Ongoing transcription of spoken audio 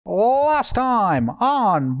Last time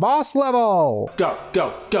on boss level. Go,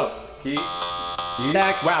 go, go.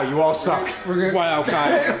 Stack. Wow, you all suck. Wow,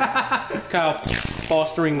 Kyle. Kyle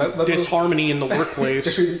fostering disharmony in the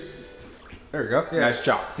workplace. There we go. Yeah. Nice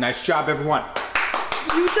job. Nice job, everyone.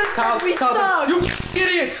 You just said we suck! You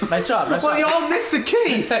idiot! Nice job, nice Well, job. you all missed the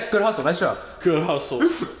key. Good hustle, nice job. Good hustle.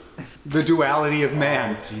 The duality of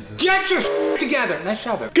man. Jesus. Get your together. Nice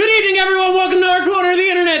job, everyone. Good evening, everyone. Welcome to our corner of the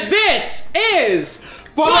internet. This is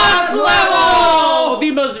Boss Level,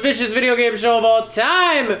 the most vicious video game show of all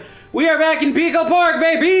time. We are back in PICO Park,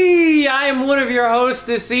 baby. I am one of your hosts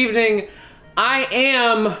this evening. I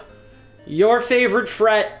am your favorite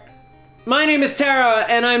fret. My name is Tara,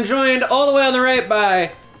 and I'm joined all the way on the right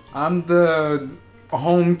by... I'm the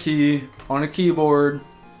home key on a keyboard,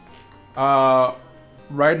 right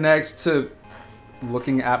next to,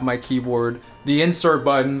 looking at my keyboard, the insert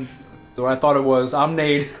button, so I thought it was, I'm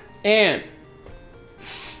Nate. And...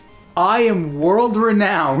 I am world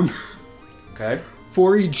renowned Okay.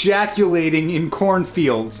 for ejaculating in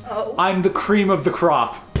cornfields. Oh. I'm the cream of the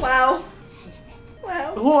crop. Wow.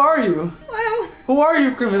 Wow. Who are you? Wow. Who are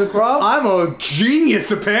you, Cream of the Crop? I'm a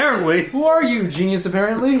genius, apparently. Who are you, genius,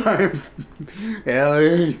 apparently?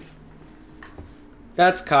 Ellie.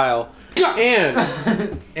 That's Kyle.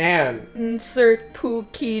 And... Insert poo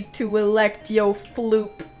key to elect yo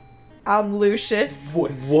floop. I'm Lucius.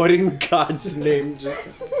 What in God's name just...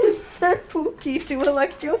 Insert poo key to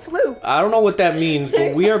elect yo floop. I don't know what that means,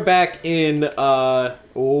 but we are back in,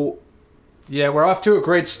 oh... Yeah, we're off to a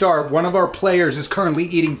great start. One of our players is currently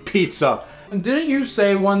eating pizza. Didn't you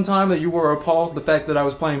say one time that you were appalled at the fact that I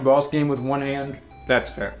was playing boss game with one hand? That's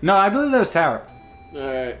fair. No, I believe that was Tara.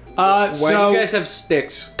 Alright. Why Why so, do you guys have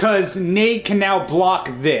sticks? Cause Nate can now block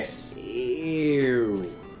this.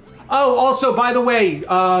 Ew. Oh, also, by the way,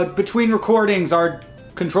 between recordings, our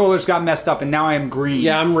controllers got messed up, and now I am green.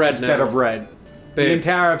 Yeah, I'm red instead now. of red. Babe. Me and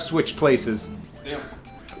Tara have switched places.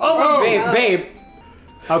 Oh, babe.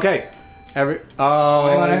 Okay. Hang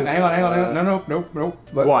on. No.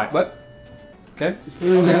 What? Okay.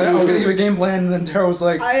 I was gonna give a game plan, and then Tara was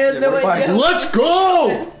like, I had no what if idea. Let's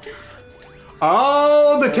go!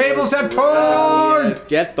 Oh, the tables have turned! Yes,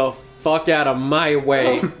 get the fuck out of my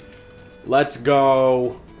way. Let's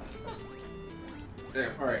go.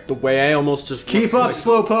 Damn, alright. The way I almost just... Keep up,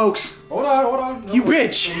 slowpokes. Hold on. No, You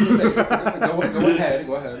bitch!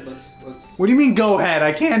 go ahead. Let's. What do you mean, go ahead?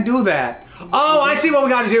 I can't do that. Oh, I see what we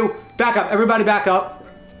gotta do. Back up. Everybody back up.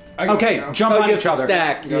 Okay, jump on you each have to other.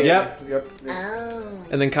 stack. Yeah. Yep. Oh.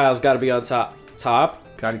 And then Kyle's got to be on top. Top?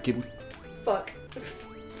 Gotta keep... Fuck.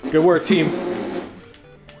 Good work, team.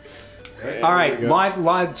 Alright,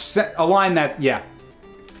 align that, yeah.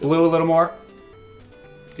 Blue a little more.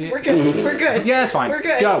 We're good. We're good. Yeah, that's fine. We're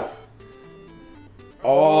good. Go.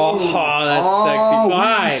 Oh, that's sexy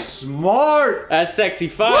fine. Smart. That's sexy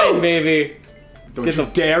fine, baby. Don't get you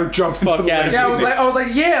the dare jump into fuck the out of Yeah, here. I was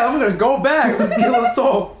like, yeah, I'm gonna go back and kill us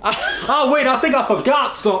all. Oh, wait, I think I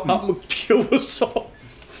forgot something. I'm gonna kill us all.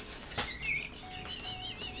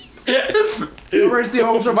 You ever see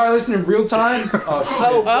Ultra Violation in real time?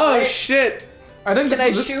 Oh, shit. I think Can I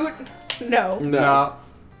this was shoot? No. No.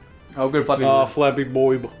 Oh, good Flappy. Oh, Flappy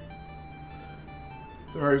boy.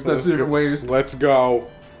 Alright, so that's different ways. Let's go.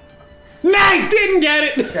 Nate! Didn't get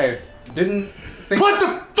it. Okay, didn't think. Put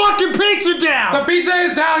the fucking pizza down! The pizza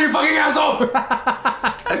is down, you fucking asshole!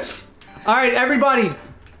 Alright, everybody.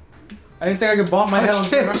 I didn't think I could bump my head on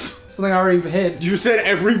tips. something I already hit. You said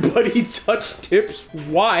everybody touch tips.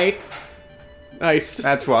 Why? Nice.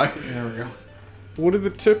 That's why. There we go. What do the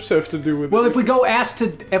tips have to do with Well, it? if we go ass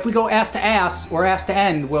to ass or ass to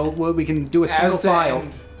end, we can do a single As to file.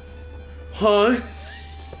 end. Huh?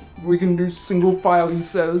 We can do single file, he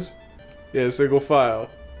says. Yeah, single file.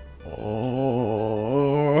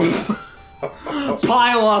 Oh.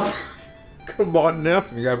 Pile up. Come on now.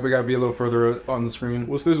 We gotta be a little further on the screen.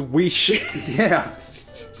 What's this wee shit? Yeah.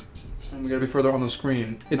 We gotta be further on the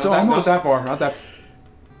screen. It's not almost that far. Not that.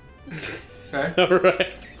 Okay. Alright.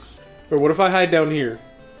 Wait, what if I hide down here?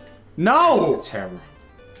 No. Terror.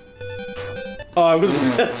 Oh, I was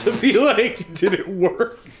about to be like, did it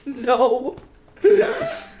work? No. What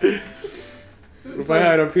if I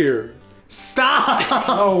hide up here? Stop.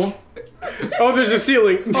 Oh. Oh, there's a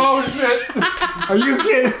ceiling. Oh shit. Are you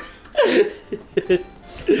kidding?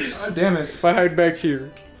 God damn it. If I hide back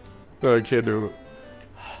here. No, I can't do it.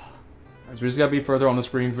 So we just gotta be further on the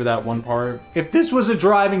screen for that one part. If this was a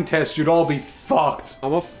driving test, you'd all be fucked.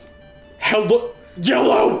 I'm a hello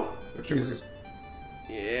yellow. Jesus.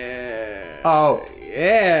 Yeah. Oh.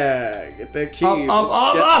 Yeah. Get that key. Up,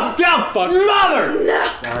 down, Fuck. mother.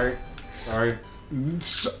 No. Sorry.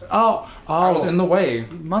 I was in the way.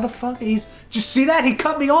 Motherfucker, he's... Just see that? He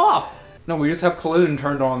cut me off! No, we just have collision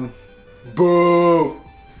turned on. Boo!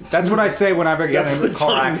 That's what I say whenever I get in a That's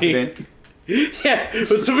car on me. accident. Yeah,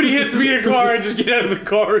 when somebody hits me in a car, I just get out of the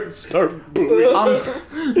car and start booing.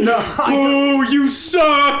 Boo, you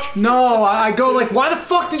suck! No, I go like, why the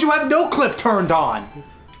fuck did you have no clip turned on?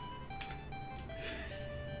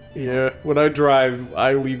 Yeah, when I drive,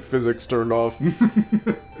 I leave physics turned off.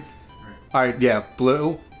 Alright, yeah,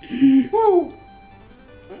 blue. Oh,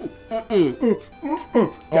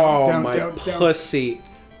 down, my down, down. pussy.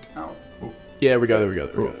 Ow. Yeah, we go.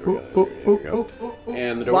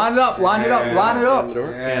 And the door. Line it up, line it up, line it up. And the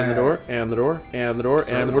door, and the door, and the door, and the door,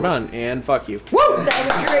 and we're done. And fuck you. Woo! That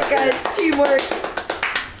was great, guys. Teamwork.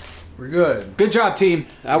 We're good. Good job, team.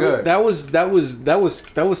 That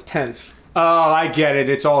was tense. Oh, I get it.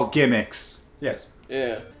 It's all gimmicks. Yes.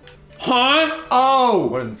 Yeah. Huh? Oh!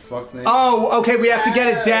 What in the fuck's name? Oh, okay, we have to get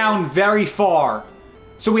it down very far.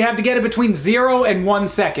 So we have to get it between 0 and 1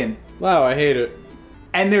 second. Wow, I hate it.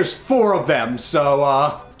 And there's 4 of them,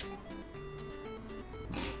 so,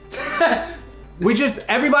 we just,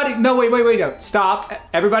 everybody, no, wait, no, stop.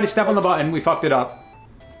 Everybody step on the button, we fucked it up.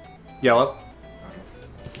 Yellow.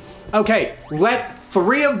 Okay, let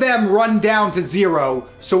 3 of them run down to 0,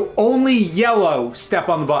 so only yellow step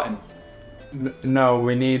on the button. No,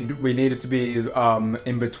 we need it to be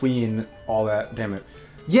in between all that. Damn it.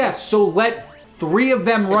 Yeah, so let 3 of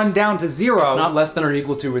them run down to 0. It's not less than or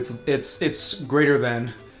equal to. It's greater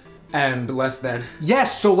than, and less than.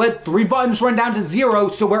 Yes, so let 3 buttons run down to 0,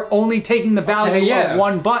 so we're only taking the value of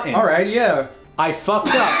 1 button. All right, yeah. I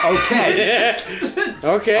fucked up. Okay.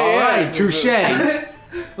 Okay. All right, touche. I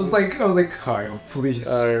was like, Kyle, please.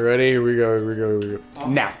 All right, ready? Here we go.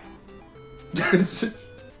 Now.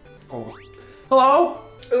 Oh. Hello?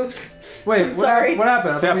 Oops. Wait, sorry. What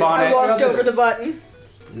happened? Step on I it. walked over the button.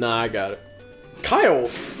 Nah, I got it. Kyle.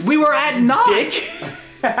 We were at 9. Dick.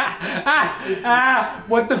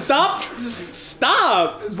 What the? Stop.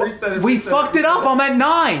 Stop. We fucked it up. I'm at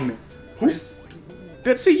 9.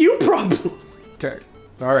 That's a you problem. Okay.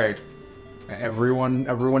 All right. Everyone,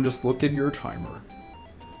 just look at your timer.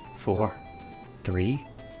 4, 3.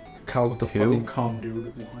 Kyle, what the 2. fucking calm,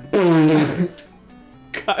 dude. 1.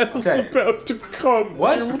 Kyle's Okay. about to come.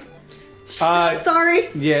 What? Sorry.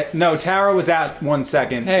 Yeah, no, Tara was at 1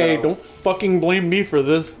 second. Hey, so. don't fucking blame me for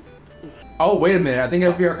this. Oh, wait a minute. I think it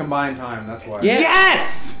has to be our combined time. That's why. Yeah.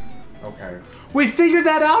 Yes! Okay. We figured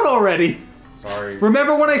that out already. Sorry.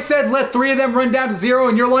 Remember when I said let 3 of them run down to 0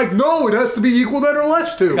 and you're like, no, it has to be equal then or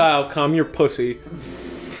less to. Kyle, calm your pussy.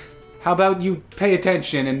 How about you pay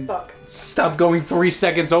attention and Fuck. stop going 3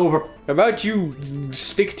 seconds over? How about you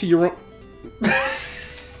stick to your own...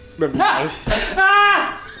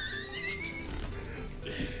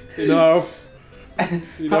 No.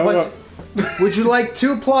 You How know much? Would you like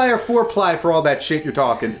 2-ply or 4-ply for all that shit you're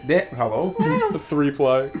talking? Hello? the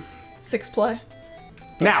 3-ply. 6-play.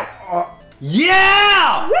 Now.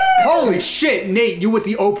 Yeah! Holy shit, Nate, you with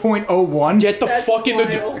the 0.01? Get the That's fuck in the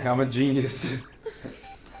wild. door. I'm a genius.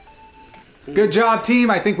 Good job, team.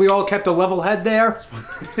 I think we all kept a level head there.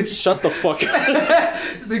 Shut the fuck up.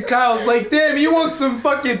 See, Kyle's like, damn, you want some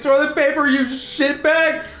fucking toilet paper, you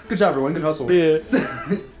shitbag? Good job, everyone. Good hustle. Yeah.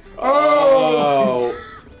 Oh!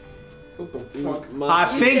 What the fuck? I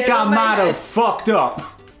think stand I on my might head. have fucked up.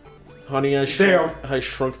 Honey, I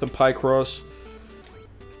shrunk the pie crust.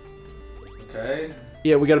 Okay.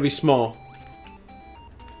 Yeah, we gotta be small.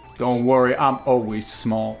 Don't worry, I'm always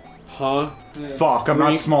small. Huh? Fuck, I'm Green-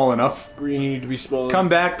 not small enough. Green, you need to be small. Come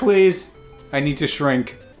back, please. I need to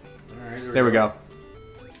shrink. Alright, There we go.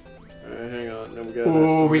 Alright, hang on. No, we got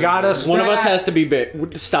Ooh, we got us. One of us has to be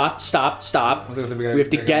big. Stop. We have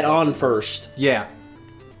to get on first. Yeah.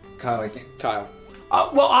 Kyle, I can't. Kyle.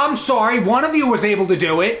 Well, I'm sorry. One of you was able to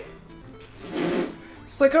do it.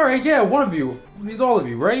 It's like, alright, yeah, one of you. It means all of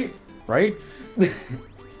you, right? Right? There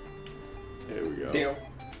we go. Damn.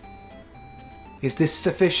 Is this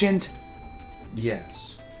sufficient?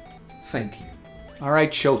 Yes. Thank you. All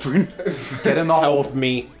right, children. Get in the hole. Help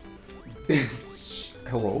me.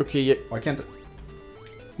 Hello? Okay, yeah. Why can't the...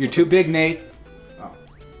 You're too big, Nate. Oh.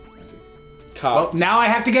 I see. Kyle. Well, now I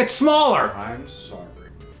have to get smaller. I'm sorry.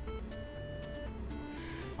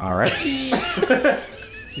 All right.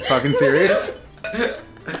 You fucking serious?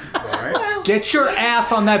 Alright. Get your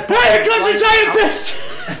ass on that button. Hey, here comes the giant fist!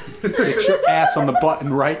 Get your ass on the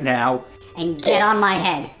button right now. And get on my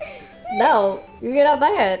head. No, you get out my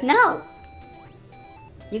head. No.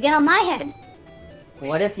 You get on my head.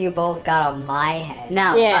 What if you both got on my head?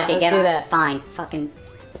 No, Yeah, fuck it, let's get do on. that. Fine, fucking.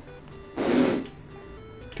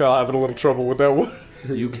 Kyle having a little trouble with that one.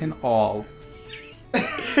 You can all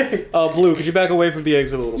Blue, could you back away from the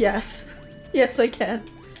exit a little? Yes. Yes, I can.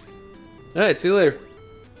 All right, see you later.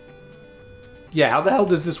 Yeah, how the hell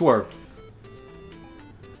does this work?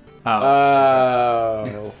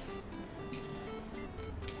 Oh.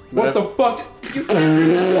 What the fuck?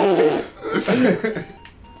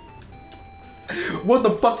 What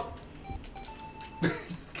the fuck?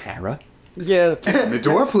 Tara? Yeah. The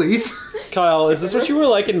door, please. Kyle, is this what you were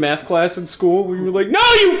like in math class in school? Where you were like, no,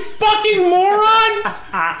 you fucking moron!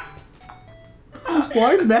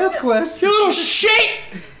 Why math class? You little shit!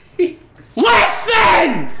 Less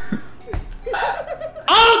than!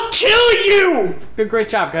 I'll kill you! Good, great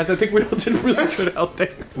job, guys. I think we all did really good out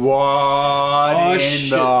there. What in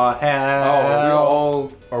shit. the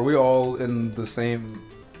hell? Are we all in the same?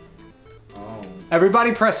 Oh.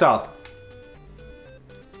 Everybody press up.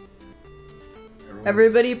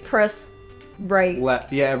 Everybody press right.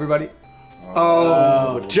 Left. Yeah, everybody.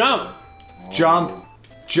 Oh. Jump! Jump.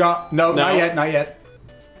 Jump. No, not yet, not yet.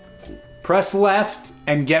 Press left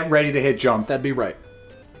and get ready to hit jump. That'd be right.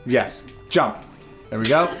 Yes. Jump. There we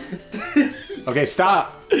go. Okay,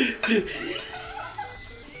 stop.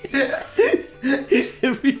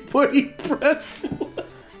 Everybody press left.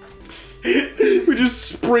 We just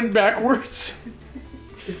sprint backwards.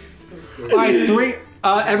 All right, three.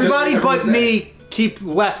 Everybody but me keep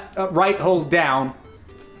left, right hold down.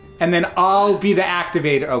 And then I'll be the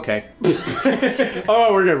activator. Okay.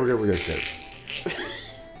 Oh, we're good.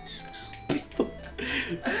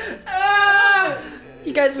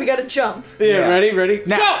 You guys, we gotta jump. Yeah, ready?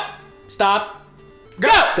 Now. Go! Stop. Go!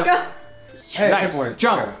 Go! Nice.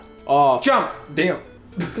 Jump. Oh, Jump. Damn.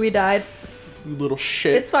 We died. you little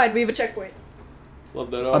shit. It's fine, we have a checkpoint.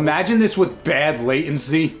 Love that. Imagine this with bad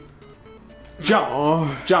latency. Jump.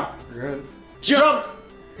 Oh. Jump. Good. Jump.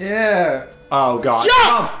 Yeah. Oh, God.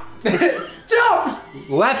 Jump! Jump.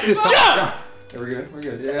 Left is Jump! We're good. We're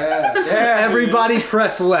good. Yeah. Yeah. Everybody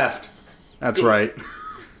press left. That's right.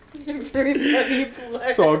 Everybody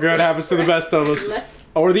press It's all good. Happens to the best of us.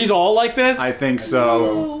 Oh, are these all like this? I think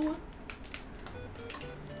so.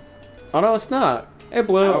 Oh no, it's not. Hey,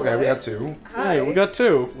 Blue. Okay, we got two. Hey, we got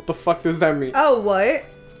two. What the fuck does that mean? Oh, what?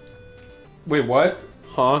 Wait, what?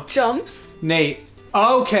 Huh? Jumps? Nate.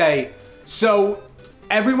 Okay. So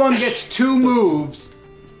everyone gets 2 moves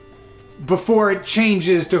before it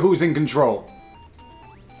changes to who's in control.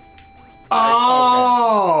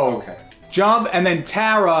 Oh. Okay. Jump and then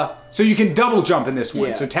Tara. So you can double jump in this one.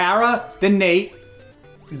 Yeah. So Tara, then Nate.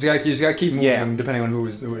 You just gotta keep moving Yeah. depending on who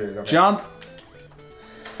it is. Okay. Jump.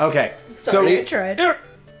 Okay. Sorry, I So tried.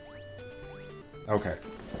 Okay.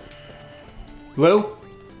 Lou,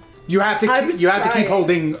 you have to I keep, was you have to keep trying.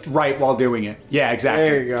 holding right while doing it. Yeah, exactly.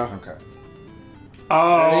 There you go. Okay.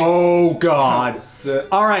 Oh God. So,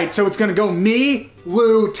 All right, so it's gonna go me,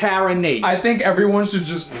 Lou, Tara, Nate. I think everyone should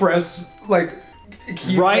just press like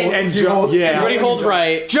keep Right and jump, yeah. Everybody hold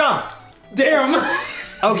right. Jump. Damn.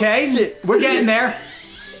 Okay, we're getting there.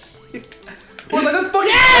 Well, let's fucking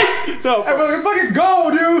Yes! No. everyone fucking go,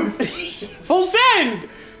 dude. Full send!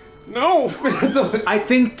 No. I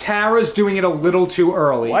think Tara's doing it a little too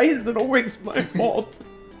early. Why is it always my fault?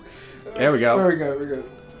 There we go. Very good. Very good.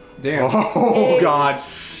 Damn. Oh God.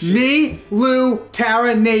 Me, Lou,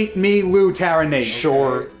 Tara, Nate. Me, Lou, Tara, Nate.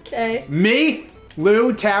 Sure. Okay. Me,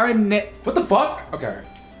 Lou, Tara, Nate. What the fuck? Okay.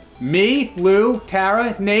 Me, Lou,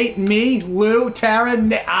 Tara, Nate. Me, Lou, Tara,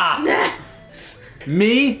 Nate. Ah.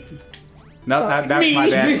 Me. No, that's my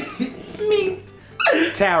bad. Me.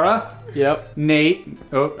 Tara, Yep. Nate.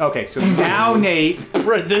 Oh, okay, so now Nate.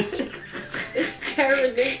 Present. It's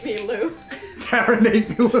Tara, Nate, me, Lou. Tara,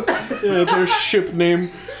 Nate. Lou. Yeah, their ship name.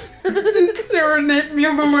 Serenade me,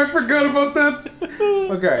 although I forgot about that.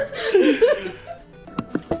 Okay.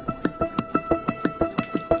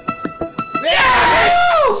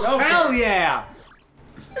 Hell yeah!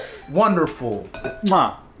 Wonderful.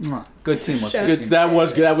 Mwah, mwah. Good teamwork. Chef. Good Good. teamwork. That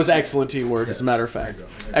was good. That was excellent teamwork, as a matter of fact.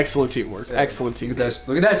 Excellent teamwork. Excellent Look teamwork.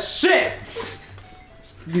 at that shit.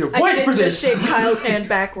 You need to I wait did for just this. shake Kyle's hand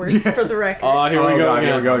backwards for the record. Oh, here we Oh, go God,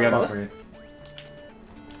 again. here we go again. Fuck me.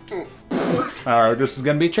 Alright, this is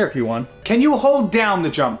gonna be a tricky one. Can you hold down the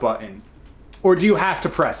jump button? Or do you have to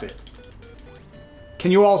press it?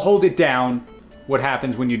 Can you all hold it down? What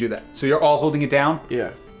happens when you do that? So you're all holding it down?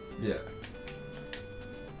 Yeah. Yeah.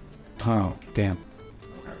 Oh, damn.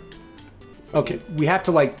 Okay, we have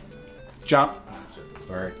to like jump.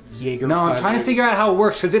 Alright. Jaeger. No, I'm trying to figure out how it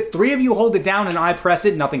works, because if 3 of you hold it down and I press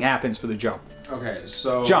it, nothing happens for the jump. Okay,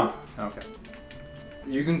 so Jump. Okay.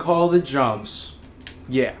 You can call the jumps.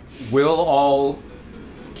 Yeah. We'll all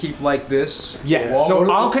keep like this. Yeah. We'll all go So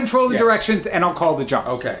to I'll control the Yes. directions and I'll call the jump.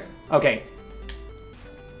 Okay. Okay.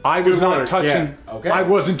 I was Good not work, touching. yeah. Okay. I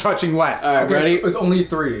wasn't touching left. All right, Okay, ready? so it's only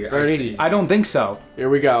 3. Ready? I see. I don't think so. Here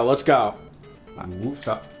we go. Let's go. Ooh,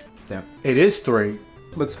 stop. Damn. It is 3.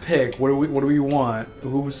 Let's pick. What do we want?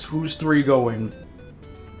 Who's 3 going?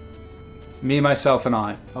 Me, myself, and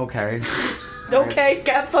I. Okay. Okay,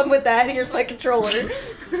 have fun with that. Here's my controller.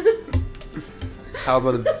 How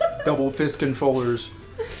about a double fist controllers?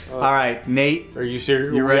 All right, Nate. Are you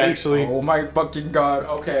serious? You ready? Actually, Oh my fucking god.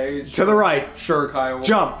 Okay. To the right. Sure, Kyle.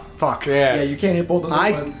 Jump. Fuck. yeah. Yeah, you can't hit both of those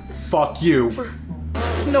I. ones. Fuck you.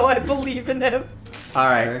 No, I believe in him. All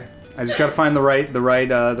right. Okay. I just gotta find the right.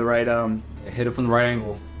 Hit it from the right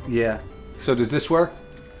angle. Yeah. So does this work?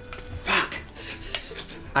 Fuck.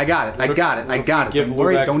 I got it. I got it. I got it. give Don't Lou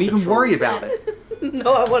worry. back Don't even control? worry about it.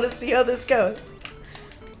 No, I want to see how this goes.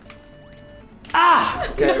 Ah!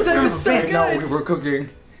 Okay, That was so no, good. we were cooking.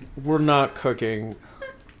 We're not cooking.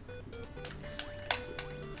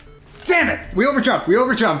 Damn it! We overjumped. We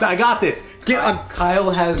overjumped. I got this. Kyle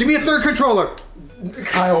has. Give me a third controller.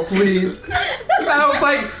 Kyle, please. Kyle's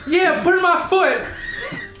like, yeah, put in my foot.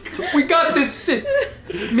 We got this shit.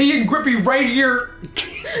 Me and Grippy right here.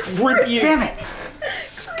 Grippy. Damn it!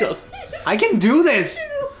 I can do this.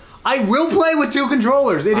 I will play with 2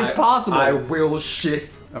 controllers. It is possible. I will shit.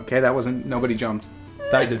 Okay, that wasn't. Nobody jumped.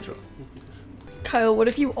 I did jump. Kyle, what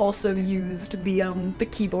if you also used the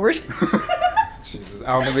keyboard? Jesus, I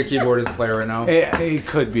don't think the keyboard is playing right now. It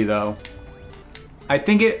could be though. I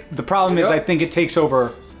think it. The problem is, I think it takes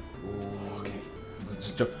over. Okay.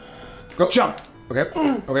 Just jump. Go. Jump. Okay.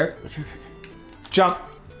 Okay. Jump.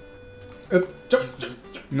 Jump.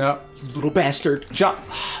 No. Little bastard. Jump.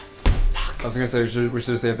 I was gonna say we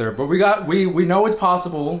should stay there, but we know it's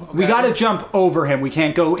possible. Okay? We gotta jump over him. We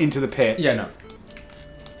can't go into the pit. Yeah, no.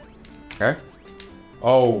 Okay.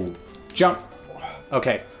 Oh. Jump.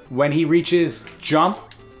 Okay. When he reaches jump,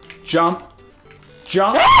 jump,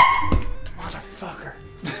 jump. Motherfucker.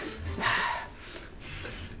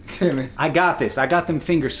 Damn it. I got this. I got them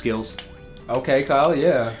finger skills. Okay, Kyle.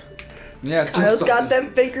 Yeah. Yes. Kyle's got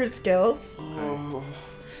them finger skills.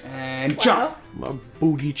 And jump. My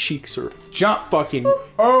booty cheeks are Jump. fucking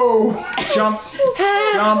Oh. Jump.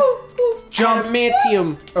 Jump. Jump.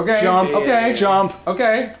 adamantium. Okay. Jump. Okay. Jump.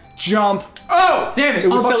 Okay. Jump. Oh, damn it! It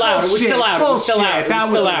was still out. It was Bullshit. still out. It was still Bullshit. out. It That was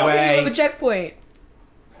still was out. away. You have a checkpoint.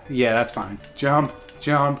 Yeah, that's fine. Jump.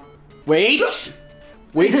 Jump. Wait.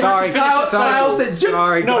 Wait for Sorry. it to finish its cycle. said jump.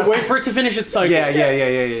 Sorry. No, wait for it to finish its cycle.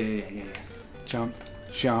 Yeah. Jump.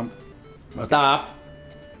 Jump. Stop.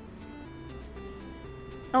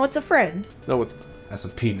 Oh, it's a friend. No, it's That's a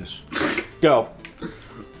penis. go.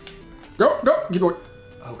 Go. Keep going.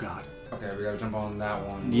 Oh God. Okay, we gotta jump on that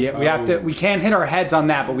one. Yeah, we have to. We can't hit our heads on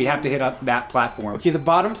that, but we have to hit that platform. Okay, the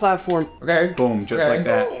bottom platform. Okay. Boom, just Okay. like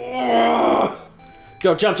that.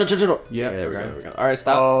 Go, jump. Yeah. There we go. All right,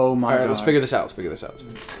 stop. Oh my All right, God. let's figure this out.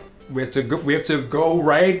 We have to go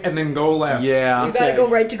right and then go left. Yeah. You gotta go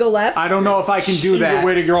right to go left. I don't know if I can do that.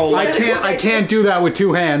 Way to go. I can't do that with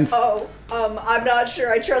 2 hands. Oh, I'm not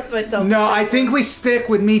sure. I trust myself. No, I think we stick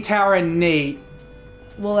with me, Tara, and Nate.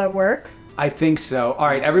 Will that work? I think so. All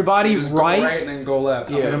right, everybody, Just right? go right and then go left.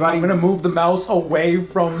 Yeah. I'm gonna move the mouse away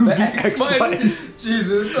from the X X button. button.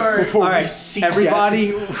 Jesus, sorry. All right,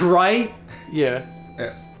 everybody, right? Yeah.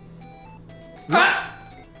 Yes. Left.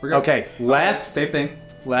 We're good. Okay, left. Same thing.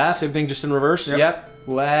 Left. Same thing, just in reverse. Yep.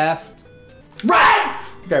 Left. Right.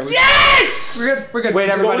 Okay. Yes! We're good. We're good. Wait,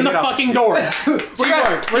 Go everybody, in the get up. fucking door.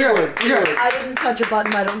 We're good. I didn't touch a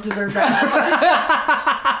button. I don't deserve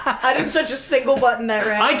that. I didn't touch a single button that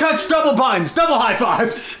round. I touched double buttons, double high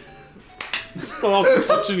fives. All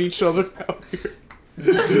touching each other out here.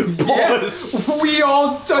 Yes. We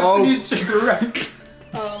all touched each other.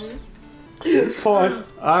 Pause.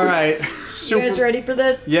 All right. You guys ready for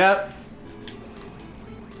this? Yep.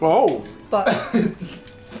 Oh. Fuck.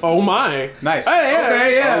 Oh my. Nice.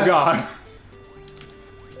 Okay, yeah. Oh God.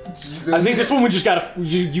 Jesus. I think this one we just gotta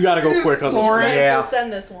you gotta go quick on this Flooring. one. Yeah. We'll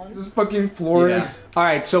send this one. Just fucking flooring. Yeah. All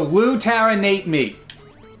right. So Lou, Tara, Nate, me.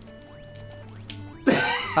 All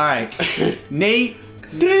right. Nate.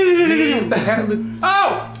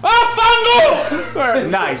 Oh! Oh, fungal!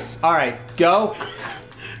 Nice. All right. Go.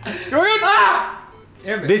 You're good. Ah!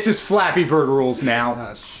 Damn it. This is Flappy Bird rules now.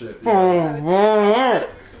 Ah, shit. Yeah.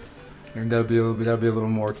 We gotta be a little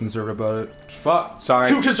more conservative about it. Fuck. Sorry.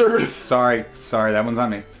 Too conservative. Sorry. That one's on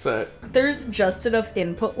me. That's it. There's just enough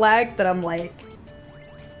input lag that I'm like,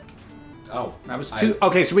 Oh, That was 2.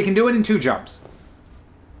 Okay, so we can do it in 2 jumps.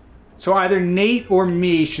 So either Nate or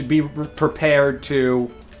me should be prepared to.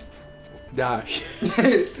 Die.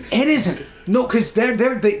 It is no, because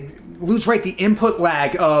they lose right the input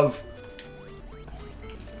lag of.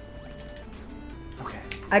 Okay.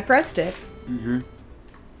 I pressed it.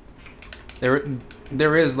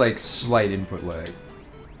 There is like slight input lag.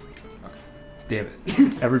 Okay. Damn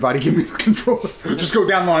it. Everybody give me the controller. Just go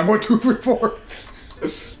down the line. 1, 2, 3, 4.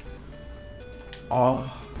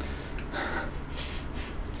 Oh.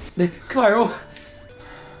 Kyle.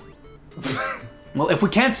 Well, if we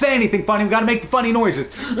can't say anything funny, we gotta make the funny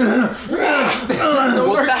noises. Those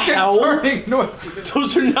are concerning noises.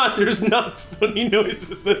 Those are not. There's not funny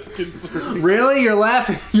noises. That's concerning. Really? You're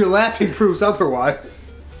laughing. Your laughing proves otherwise.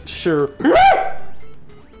 Sure.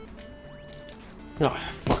 Oh,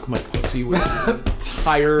 fuck my pussy with an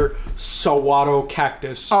entire saguaro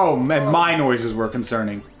cactus. Oh, man, my noises were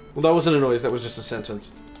concerning. Well, that wasn't a noise. That was just a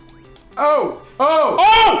sentence. Oh!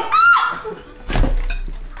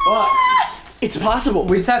 Fuck. It's possible.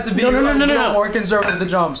 We just have to be no. more conservative with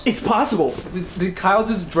the jumps. It's possible. Did Kyle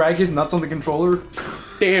just drag his nuts on the controller?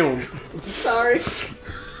 Damn. Sorry.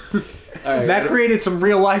 That created some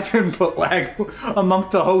real life input lag among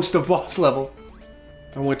the host of boss level.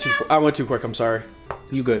 I went too quick. I'm sorry.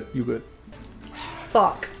 You good? You good?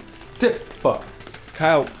 Fuck. Fuck.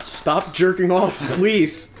 Kyle, stop jerking off,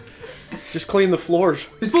 please. Just clean the floors.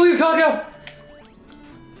 He's pulling his cock out.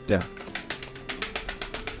 Yeah.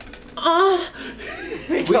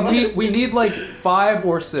 We need like 5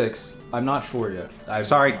 or 6. I'm not sure yet.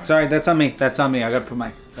 Sorry. That's on me. That's on me. I gotta put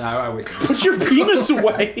my. I wasted. Put your penis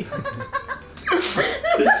away.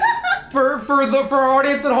 For our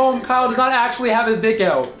audience at home, Kyle does not actually have his dick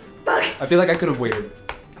out. I feel like I could have waited.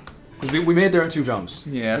 'Cause we made it there in 2 jumps.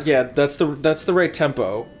 Yeah. Yeah, that's the right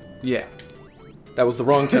tempo. Yeah. That was the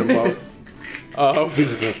wrong tempo.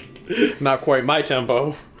 Not quite my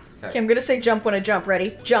tempo. Okay, I'm gonna say jump when I jump.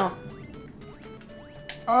 Ready? Jump.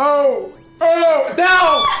 Oh!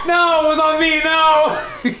 No! It was on me. No!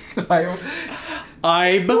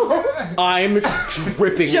 I'm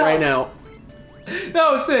dripping Jump. right now.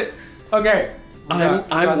 No, sit. Okay.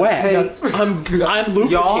 I'm wet. I'm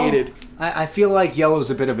lubricated. I feel like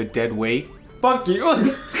yellow's a bit of a dead weight. Fuck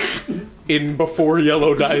you. In before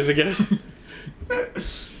yellow dies again.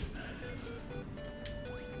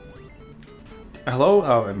 Hello?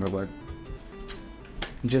 Oh, Emberlord.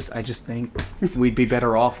 I just think we'd be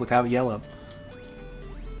better off without yellow.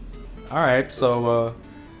 Alright, so,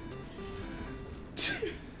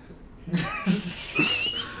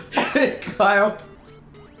 Kyle.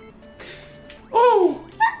 Oh!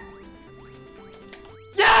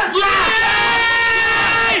 Yes!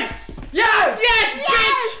 Yes! Yes,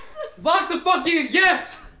 bitch! Lock the fuck in,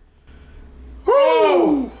 yes!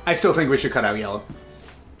 Woo! I still think we should cut out yellow.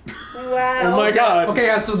 Wow. Oh my god. Okay,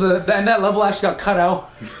 guys, so and that level actually got cut out.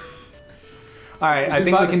 Alright, I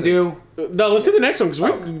think we can do... No, let's do the next one because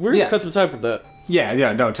we're Yeah. gonna cut some time from that. Yeah,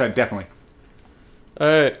 no, definitely.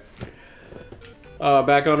 Alright.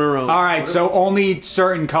 Back on our own. Alright, so only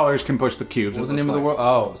certain colors can push the cubes. What was the name of the world?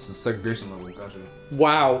 Oh, it's the segregation level, gotcha.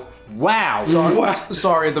 Wow. Wow.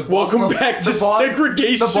 Sorry, the boss Welcome level, back to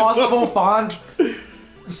segregation The boss level. level font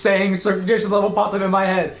saying segregation level popped up in my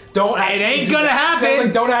head. Don't actually ain't do gonna that. happen. I was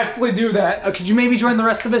like, don't actually do that. Could you maybe join the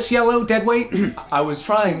rest of us, yellow, dead weight? I was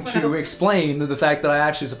trying to explain the fact that I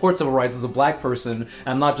actually support civil rights as a black person, and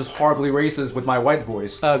I'm not just horribly racist with my white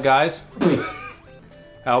voice. Guys.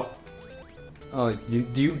 Help. Oh, do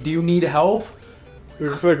you need help?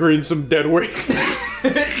 We're segregating some dead weight.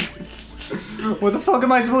 What the fuck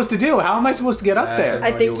am I supposed to do? How am I supposed to get up there?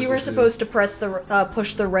 I think you were supposed to press the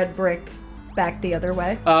push the red brick back the other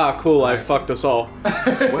way. Ah, cool. I fucked us all.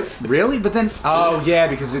 What? Really? But then... Oh, yeah,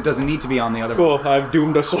 because it doesn't need to be on the other... Cool. I've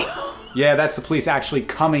doomed us all. Yeah, that's the police actually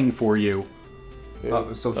coming for you.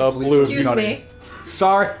 So Blue. You Excuse know what I me. mean.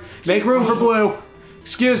 Sorry. Make room for blue.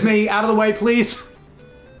 Excuse me. Out of the way, please.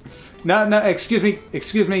 No, excuse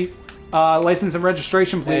me. License and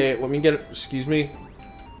registration, please. Hey, let me get it. Excuse me.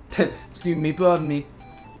 Excuse me, pardon me.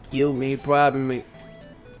 You me, pardon me.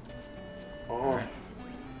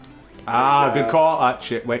 Good call.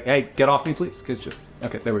 Shit, wait. Hey, get off me, please. Good shit.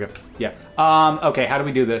 Okay, there we go. Yeah. Okay, how do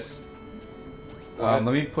we do this? Let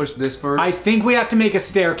me push this first. I think we have to make a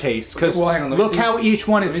staircase, because Well, hang on, let me look see how what's- each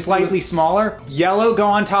one let me is see slightly what's- smaller. Yellow go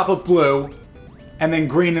on top of blue, and then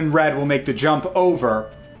green and red will make the jump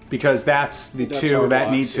over, because that's the That's two our that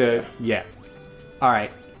box, need to... Yeah.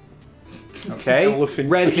 Alright. Okay. Elephant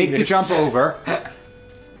Red, make the penis. jump over.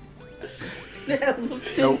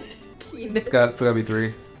 Nope. It's gotta be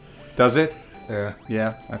 3. Does it? Yeah.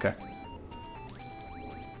 Yeah, okay.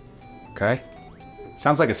 Okay.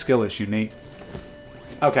 Sounds like a skill issue, Nate.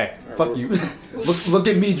 Okay. Fuck you. look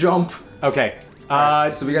at me jump. Okay.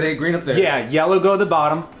 So we gotta get green up there. Yeah, yellow go to the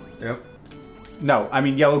bottom. Yep. No, I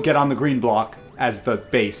mean yellow get on the green block as the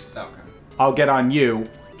base. Okay. I'll get on you.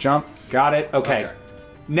 Jump. Got it. Okay.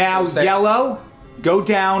 Now yellow, go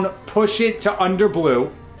down, push it to under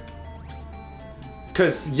blue.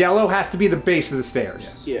 Because yellow has to be the base of the stairs.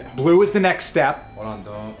 Yes. Yeah. Blue is the next step. Hold on,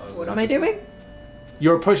 don't. What am I doing?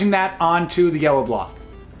 You're pushing that onto the yellow block.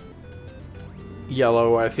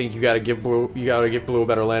 Yellow, I think you gotta give blue a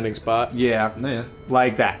better landing spot. Yeah. Yeah.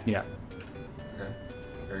 Like that, yeah. Okay.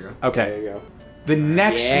 There you go. Okay. There you go. The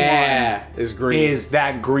next Yeah, is one green. is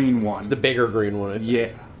that green one. It's the bigger green one. I think. Yeah.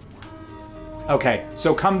 Okay,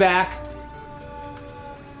 so come back,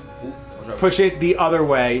 Ooh, watch out. push it the other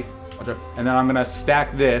way, Watch out. and then I'm gonna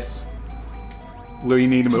stack this. Lou, you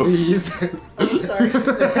need to move. Please. Sorry.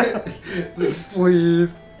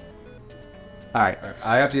 Please. Alright.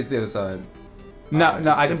 I have to get to the other side. No,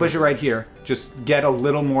 I can push it right here. Just get a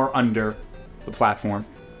little more under the platform.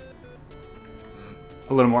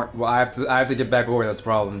 A little more. Well, I have to get back over. That's the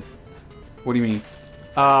problem. What do you mean?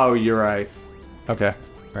 Oh, you're right. Okay.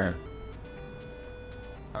 Alright.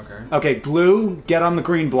 Okay. Okay, blue, get on the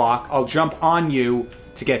green block. I'll jump on you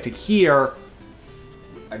to get to here.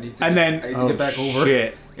 I need to. And then, I need to get back over.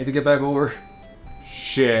 Shit. I need to get back over.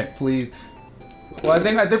 Shit. Please. Well, I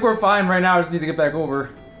think we're fine right now. I just need to get back over.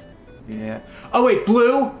 Yeah. Oh wait,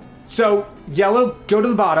 blue. So yellow, go to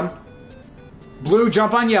the bottom. Blue,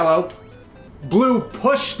 jump on yellow. Blue,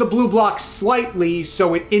 push the blue block slightly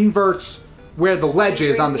so it inverts where the ledge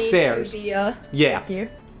is on the Bring me stairs. to the, Yeah. here.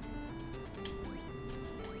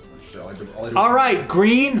 All right,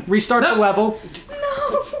 green, restart the level.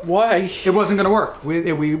 Why? It wasn't gonna work.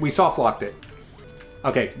 We soft locked it.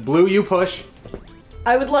 Okay, blue, you push.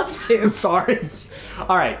 I would love to. Sorry.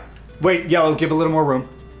 All right. Wait, yellow, give a little more room.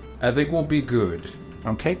 I think we'll be good.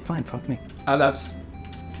 Okay, fine. Fuck me. That's.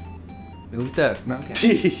 Look at that.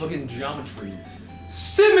 Okay. Fucking geometry.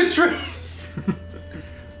 Symmetry!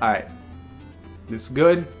 All right. This is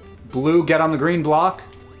good. Blue, get on the green block.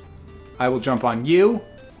 I will jump on you.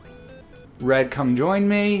 Red, come join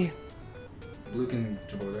me. Blue can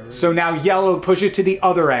jump over there. Right? So now yellow, push it to the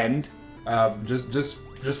other end. Just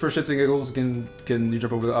for shits and giggles, can you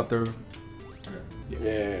jump over up there?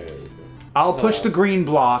 Yeah. I'll push the green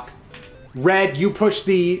block. Red, you push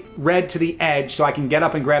the red to the edge so I can get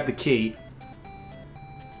up and grab the key.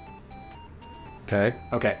 Okay.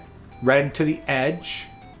 Okay. Red to the edge.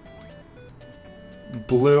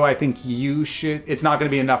 Blue, I think you should... It's not going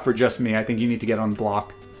to be enough for just me. I think you need to get on the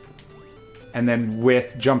block. And then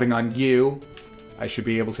with jumping on you, I should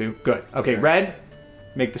be able to. Good. Okay, red,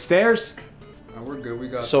 make the stairs. Oh, we're good. We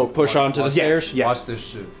got. So push onto the watch- stairs? Yes. Watch this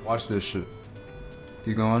shit. Watch this shit.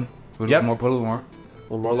 Keep going. Put a Yep. little more. Put a little more.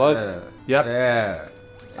 One more life. Yep. Yeah.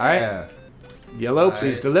 All right. Yeah. Yellow,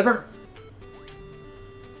 please Alright. deliver.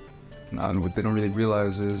 Nah, what they don't really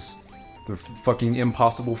realize is the fucking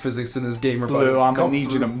impossible physics in this game are about Blue, to I'm going come to need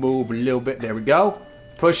you through. to move a little bit. There we go.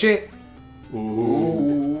 Push it.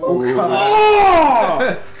 Oh!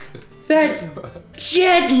 That's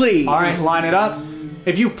deadly! All right, line it up.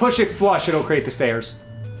 If you push it flush, it'll create the stairs.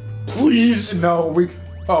 Please! No, we.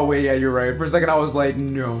 Oh wait, yeah, you're right. For a second, I was like,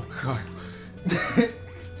 no, God.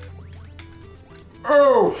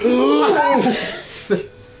 Oh!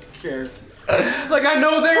 Scared. Like I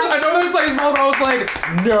know there's like this moment I was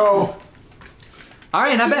like, no. All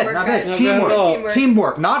right, not bad, Teamwork, not bad. guys. Teamwork. Not bad at all. Teamwork.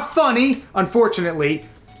 Teamwork. Not funny, unfortunately,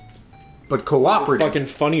 but cooperative. Fucking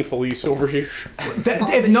funny police over here.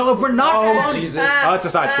 If we're not Oh funny, Jesus. oh, it's a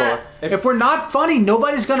side scroller. If we're not funny,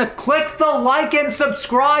 nobody's gonna click the like and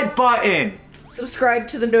subscribe button. Subscribe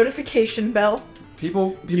to the notification bell.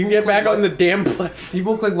 People You get click back on the like- damn platform.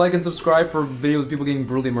 People click like and subscribe for videos of people getting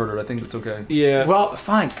brutally murdered. I think that's okay. Yeah. Well,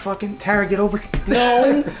 fine. Fucking Tara, get over.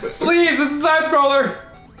 No! Please, it's a side scroller.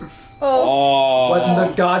 Oh. What in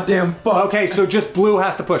the goddamn fuck? Okay, so just blue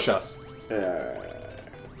has to push us.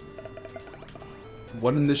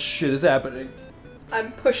 What in this shit is happening?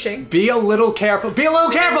 I'm pushing. Be a little careful. Be a little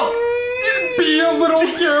careful. Be a little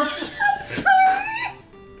careful.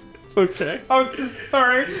 It's okay. I'm just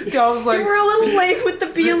sorry. I was like, You were a little late with the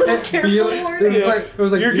be a little careful warning. it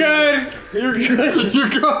was like You're good! You're good! You're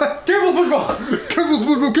good. Careful, SpongeBob. Careful,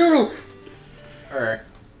 SpongeBob, careful. All right,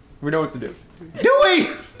 we know what to do. Do we?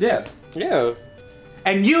 Yes. Yeah.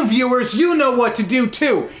 And you viewers, you know what to do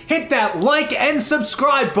too. Hit that like and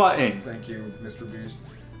subscribe button. Thank you, Mr. Beast.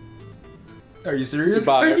 Are you serious?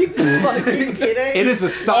 Goodbye. Are you fucking kidding? It is a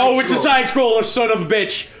side. Oh, it's a scroll. side scroller, son of a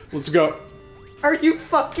bitch! Let's go. Are you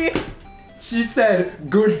fucking? She said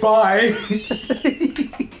goodbye.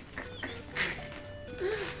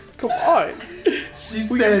 Come on. She We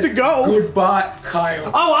said have to go. goodbye, Kyle.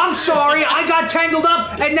 Oh, I'm sorry. I got tangled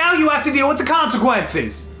up, and now you have to deal with the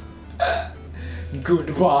consequences.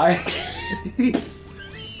 Goodbye.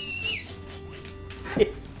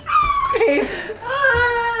 Babe.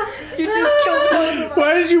 You just killed both of us.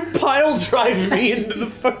 Why did you pile drive me into the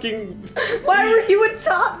fucking... Why were you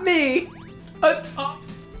atop me? Atop.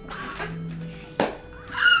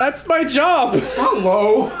 That's my job.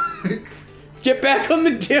 Hello. Get back on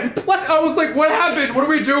the damn platform. I was like, what happened? What are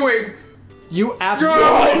we doing? You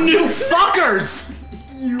absolute you fuckers!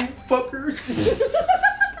 You fucker.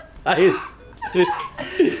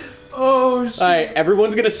 Oh shit. Alright,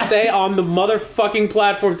 everyone's gonna stay on the motherfucking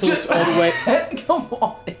platform till it's all the way Come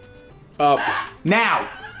on. up. Now!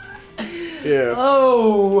 Yeah.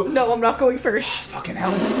 Oh. No, I'm not going first. Fucking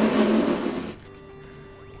hell.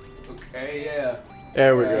 Okay, yeah.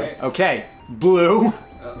 There we Okay. Okay, blue.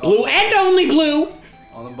 Blue and only blue.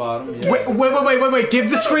 On the bottom, yeah. Wait. Give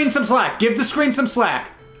the screen some slack. Give the screen some slack.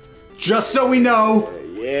 Just so we know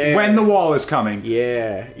Yeah. when the wall is coming.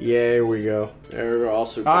 Yeah, there we go. There we go. All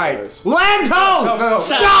super Alright. guys. Lando! Go.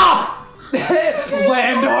 Stop!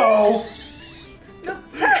 Lando!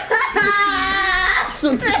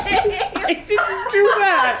 I didn't do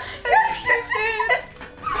that.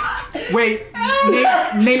 Wait,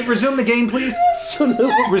 Nate, resume the game, please.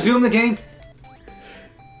 Resume the game.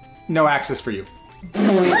 No access for you. You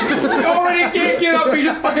already can't get up, you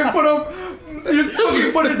just fucking put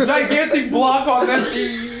a gigantic block on that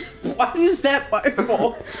thing. Why is that my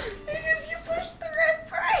fault? Because you pushed the red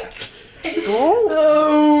brake.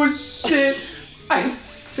 Oh shit. I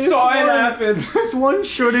saw it happen. This one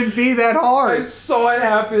shouldn't be that I hard. saw it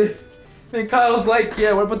happen. Then Kyle's like,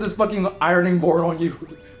 yeah, we'll put this fucking ironing board on you.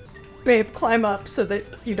 Babe, climb up so that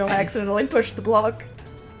you don't accidentally push the block.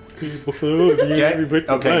 Okay,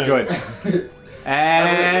 good.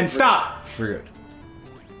 And stop. We're good.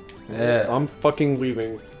 Yeah. I'm fucking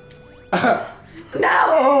leaving. Oh!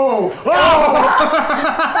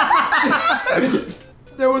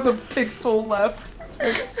 There was a pixel left.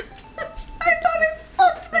 I thought I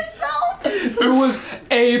fucked myself. There was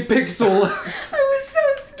a pixel. I was so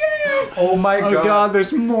scared. Oh my Oh god. god,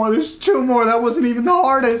 there's more. There's two more. That wasn't even the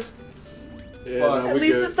hardest. Yeah, Fuck. no, At we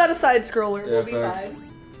least good. it's not a side scroller. Yeah, We'll be facts. fine.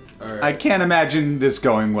 Alright. I can't imagine this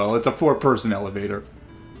going well. It's a 4-person elevator.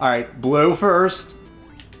 All right, blue first.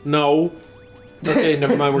 No. Okay,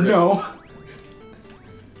 never mind. We're good. No.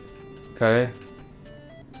 Okay.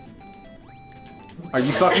 Are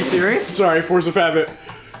you fucking serious? Sorry, force of habit.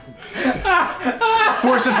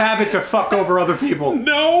 Force of habit to fuck over other people.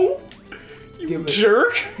 No. Give it.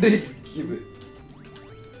 Jerk. Give it.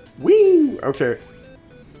 Woo. Okay.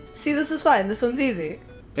 See, this is fine. This one's easy.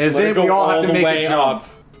 Is Let it? it go We all have the to make way a jump. up.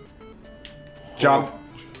 Jump.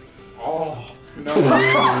 Oh. No. All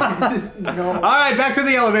right, back to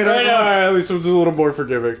the elevator. All right, at least it was a little more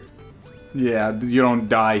forgiving. Yeah, you don't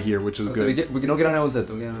die here, which is good. We don't get on anyone's head.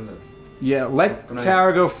 Don't get on anyone's head. Yeah, let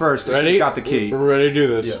Tara go first. If Ready? She's got the key. We're ready to do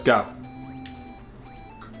this. Yeah. Go.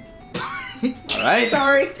 All right.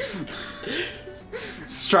 Sorry.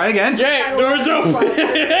 Let's try it again. Okay, doors open.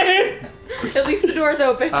 At least the door's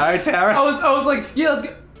open. All right, Tara. I was like, yeah, let's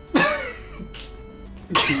get.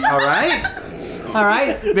 All right. All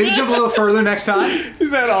right. Maybe jump a little further next time.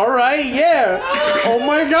 Is that all right? Yeah. Oh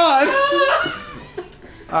my god.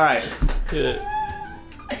 All right.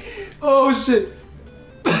 Oh shit.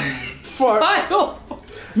 Fuck. Kyle.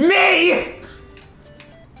 Me.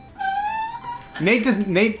 Nate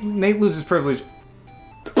loses privilege.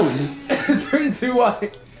 3, 2, 1.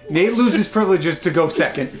 Nate loses privileges to go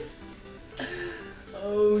second.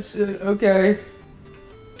 Oh shit. Okay.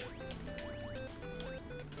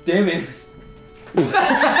 Damn it. All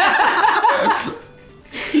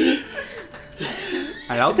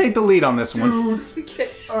right, I'll take the lead on this one.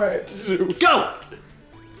 Okay. All right. Go.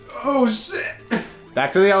 Oh shit.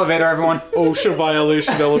 Back to the elevator, everyone. OSHA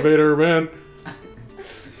violation elevator, man.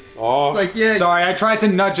 Oh. It's like, yeah. Sorry, I tried to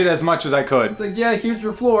nudge it as much as I could. It's like, yeah, here's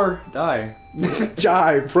your floor. Die.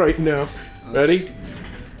 Dive right now. Ready?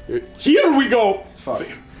 Here we go. Fuck.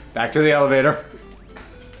 Back to the elevator.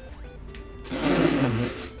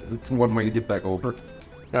 That's one way to get back over.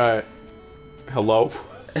 Alright. Hello?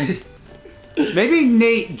 Maybe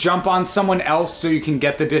Nate jump on someone else so you can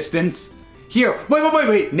get the distance. Here,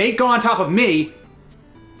 wait. Nate go on top of me.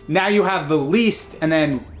 Now you have the least, and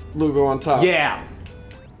then Lugo on top. yeah.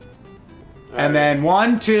 And then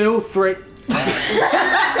 1, 2, 3.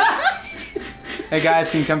 Hey guys,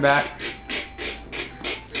 can you come back?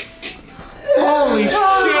 Holy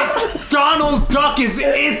shit! Donald Duck is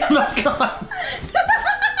in the gun.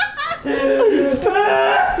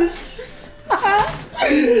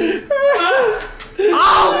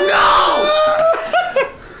 Oh no!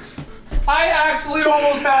 I actually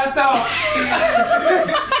almost passed out.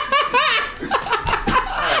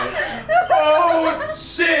 Oh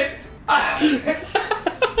shit!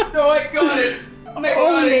 No, I got it.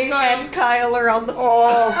 Nate and Kyle are on the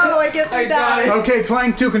floor. Oh, I guess we died. Okay,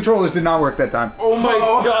 playing 2 controllers did not work that time. Oh my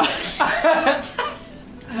god.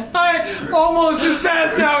 I almost just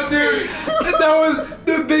passed out, dude. That was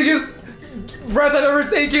the biggest breath I've ever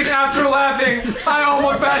taken after laughing. I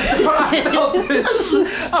almost passed out. I felt it.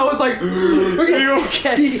 I was like, Are you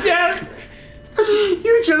okay? yes.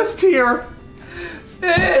 You just hear.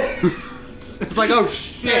 It's like, oh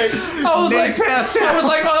shit. I was Nate like, passed out. I was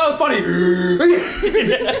like, oh, that was funny.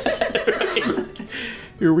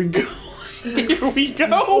 Here we go. Here we go.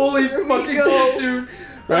 Holy fucking shit, dude.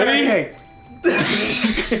 Ready? Hey.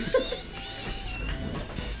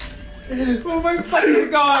 Oh my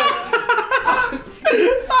fucking god.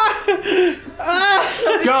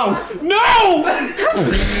 Go. No!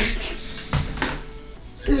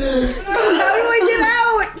 How do I get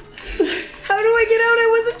out? How do I get out? I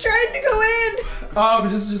wasn't trying to go in.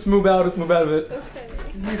 Just move out of it.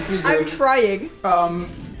 Okay. I'm trying.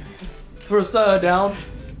 First down,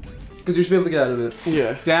 because you should be able to get out of it.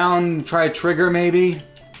 Yeah. Down, try trigger maybe.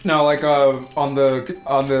 No, like on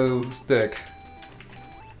the stick.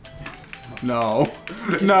 No.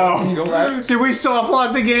 No. Can you go left? Did we soft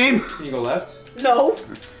lock the game? Can you go left? No.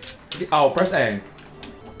 Oh, press A.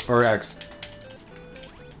 Or X.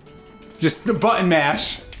 Just the button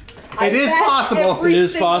mash. I It is mashed possible. every It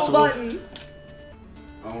is single possible. Button.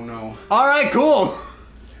 Oh no. All right, cool.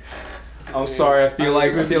 I'm sorry. I feel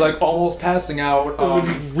like almost passing out.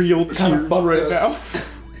 Real Kinda tears fucked right us. now.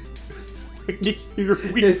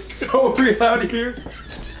 It's so real out here.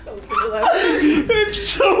 It's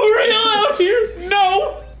so real out here.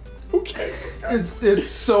 No. Okay. It's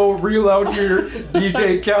so real out here.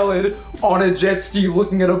 DJ Khaled on a jet ski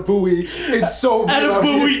looking at a buoy. It's so real At a out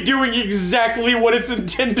here. buoy doing exactly what it's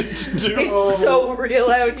intended to do. It's so real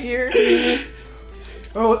out here.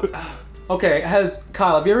 Oh, okay.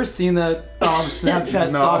 Kyle, have you ever seen that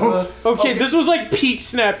Snapchat No. saga? Okay, this was like peak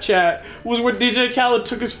Snapchat. Was when DJ Khaled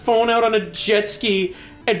took his phone out on a jet ski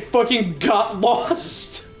and fucking got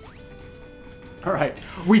lost. All right,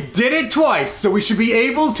 we did it twice, so we should be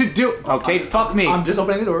able to do. Okay, fuck me. I'm just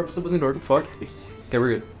opening the door. Just opening the door. Fuck. Okay,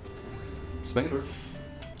 we're good. Just opening the door.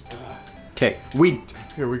 Okay,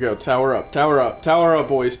 Here we go. Tower up. Tower up. Tower up,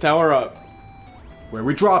 boys. Tower up. where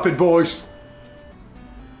we dropping, boys?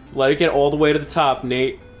 Let it get all the way to the top,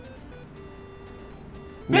 Nate.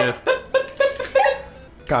 Yeah.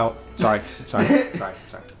 Kyle, sorry.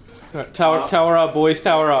 Tower up, boys.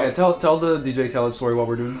 Tower up. Yeah, tell the DJ Khaled story while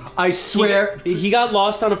we're doing. I swear. He got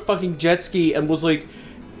lost on a fucking jet ski and was like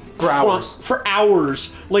For hours. For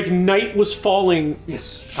hours. Like night was falling.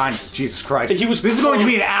 Yes. Kindness, Jesus Christ. And he was This is going to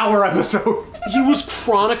be an hour episode. He was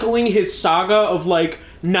chronicling his saga of like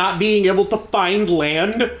not being able to find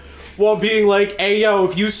land while being like, hey yo,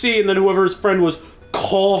 if you see, and then whoever his friend was,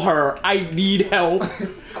 call her. I need help.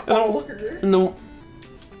 Call her. No.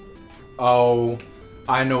 Oh,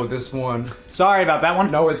 I know this one. Sorry about that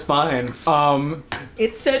one. No, it's fine.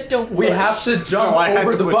 It said don't We push. have to jump So I had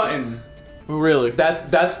over to the push. button. Really?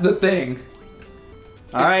 That's the thing.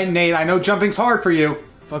 All right, Nate, I know jumping's hard for you.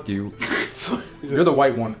 Fuck you. You're the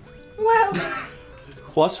white one. Wow.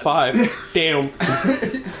 +5. Damn.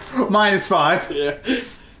 -5. Yeah.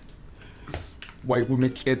 White women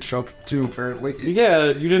can't jump too, apparently. Yeah,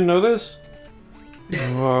 you didn't know this?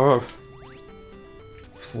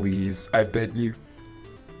 Please, I beg you.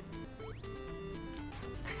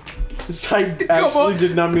 I actually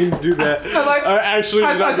did not mean to do that. I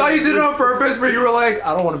thought you did it on purpose, but you were like,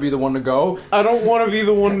 I don't want to be the one to go. I don't want to be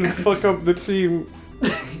the one to fuck up the team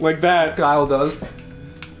like that. Kyle does.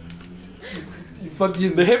 You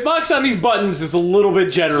fucking. The hitbox on these buttons is a little bit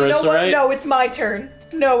generous, You know what? right? No, it's my turn.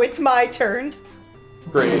 No, it's my turn.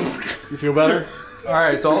 Great. You feel better? All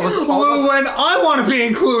right, so all of us, Blue, when I want to be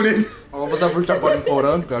included. all of us have reached our button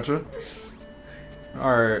quota. Gotcha.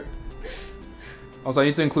 All right. Also, I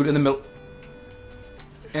need to include in the middle.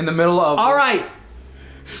 In the middle of. All right,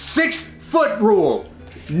 6-foot rule.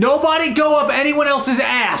 Nobody go up anyone else's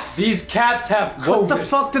ass. These cats have COVID. What the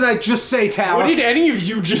fuck did I just say, Tower? What did any of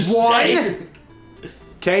you just say? 1.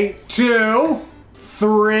 Okay, 2,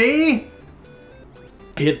 3.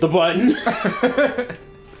 Hit the button.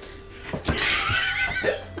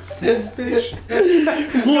 Bitch.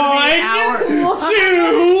 1,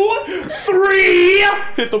 2, 3.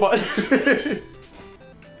 Hit the button.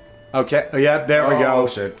 Okay, yeah, there we go. Oh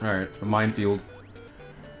shit! All right, a minefield.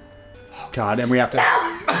 Oh god, and we have to.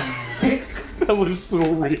 That was so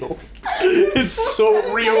real. It's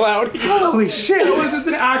so real out here. Holy shit! It was just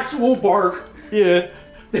an actual bark. Yeah.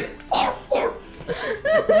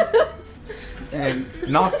 And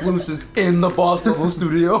Knocked Loose is in the Boss Level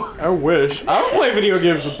studio. I wish. I would play video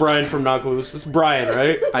games with Brian from Knocked Loose. It's Brian,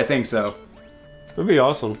 right? I think so. That'd be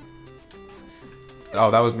awesome. Oh,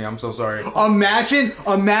 that was me. I'm so sorry.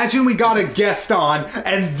 Imagine we got a guest on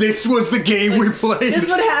and this was the game we played. This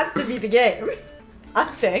would have to be the game. I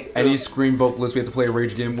think. Any scream vocalist we have to play a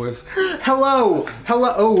rage game with. Hello,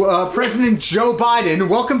 President Joe Biden.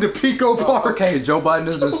 Welcome to PICO Park. Okay, Joe Biden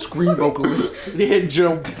is the scream vocalist. Yeah,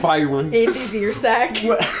 Joe Byron. Andy Biersack.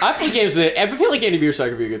 I play games with it. I feel like Andy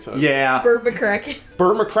Biersack would be a good time. Yeah. Burt McCracken.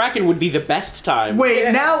 Burt McCracken would be the best time. Wait,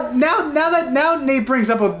 now Nate brings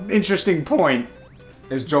up an interesting point.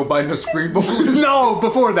 Is Joe Biden a scream vocalist? No,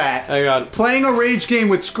 before that. Hang on. Playing a rage game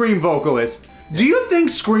with scream vocalists. Do you think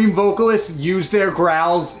scream vocalists use their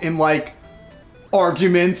growls in, like,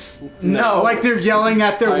 arguments? No. Like they're yelling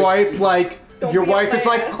at their wife, like, your wife is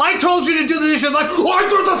like, I told you to do the dishes, like, I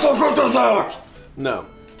did the fuck the dishes! No.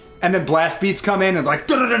 And then blast beats come in and like,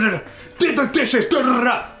 da-da-da-da-da, did the dishes,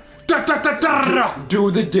 da-da-da-da, da-da-da-da-da. Do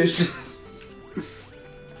the dishes.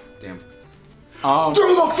 Damn.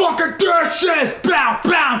 Do the fucking dishes! Bow,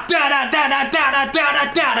 bow,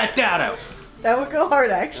 da-da-da-da-da-da-da-da-da-da-da. That would go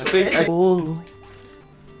hard, actually.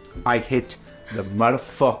 I hit the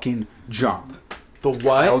motherfucking jump. The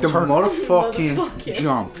what? The motherfucking Motherfucking.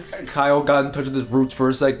 jump. Kyle got in touch with his roots for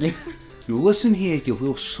a second. You listen here, you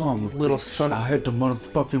little son. Little son. I hit the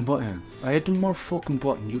motherfucking button. I hit the motherfucking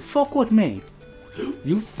button. You fuck with me.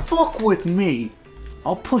 You fuck with me.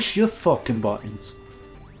 I'll push your fucking buttons.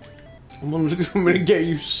 I'm gonna get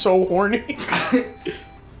you so horny.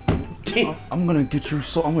 I'm gonna get you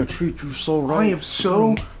so. I'm gonna treat you so I right. am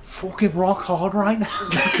so fucking rock hard right now.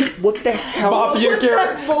 What the hell? Mafia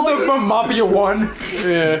character. So from Mafia 1.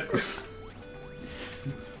 Yeah.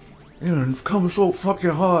 It's coming so fucking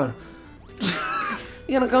hard.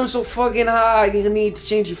 You're gonna come so fucking hard, you're gonna need to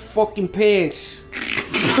change your fucking pants.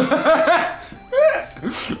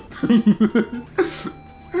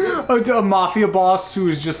 A mafia boss who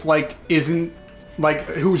is just like isn't like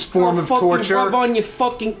whose form of torture. Rub on your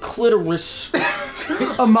fucking clitoris.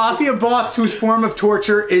 A mafia boss whose form of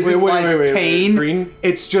torture isn't like pain. Green.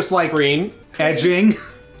 It's just like Green. edging.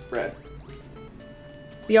 Red.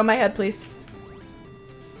 Be on my head, please.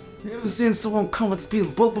 You ever seen someone come at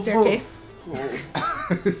speed before? Staircase.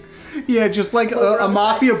 Yeah, just like a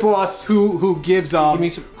mafia boss who gives me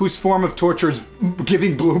some- whose form of torture is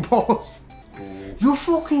giving blue balls. You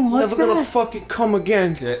fucking like Never gonna that? fucking come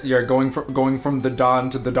again. Yeah, you're going from the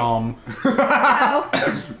Don to the Dom.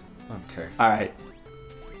 Okay. All right.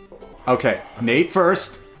 Okay, Nate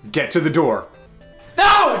first. Get to the door.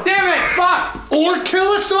 No! Damn it! Fuck! Or kill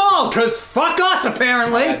us all, cause fuck us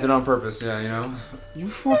apparently. I did it on purpose, yeah, you know. You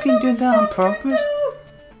fucking did that on purpose?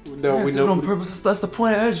 No, I we did it on know. purpose. That's the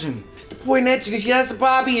point of edging. The point edging is you're not a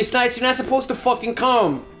Bobby. It's nice. You're not supposed to fucking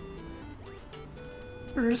come.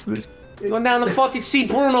 Where is this? You're going down to fucking see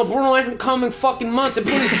Bruno. Bruno hasn't come in fucking months. I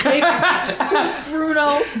put his dick.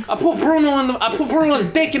 Bruno. I put Bruno's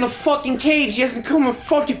dick in a fucking cage. He hasn't come in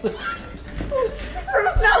fucking. Bruno.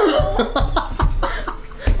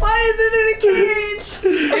 Why is it in a cage?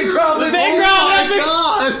 They growled it. They growled it.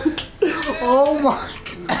 God! Oh my!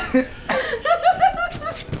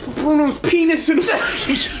 Bruno's penis in the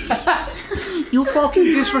fucking. You fucking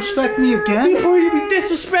disrespect me again? You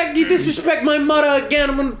disrespect my mother again.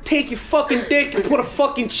 I'm gonna take your fucking dick and put a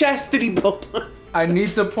fucking chastity belt on. I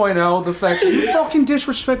need to point out the fact that You fucking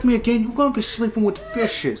disrespect me again, you're gonna be sleeping with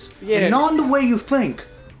fishes. Yeah. And not in the way you think.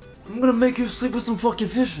 I'm gonna make you sleep with some fucking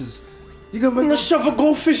fishes. You gonna I'm make gonna shove a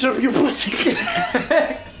goldfish up your pussy.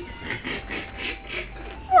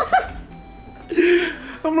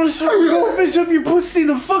 I'm gonna shove a goldfish up your pussy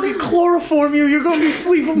to fucking chloroform you. You're gonna be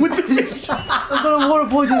sleeping with the fish. I'm gonna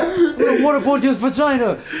waterboard your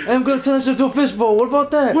vagina, and I'm gonna turn it into a fishbowl. What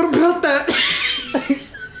about that? What about that?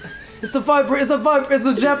 It's a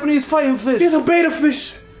Japanese fighting fish. You're the beta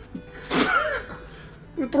fish.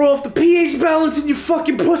 You throw off the pH balance in your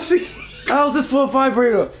fucking pussy. How's this for a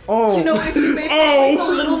vibrator? Oh. You know, if you made the voice a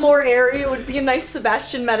little more airy, it would be a nice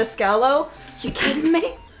Sebastian Maniscalco. You kidding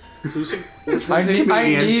me? I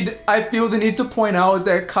feel the need to point out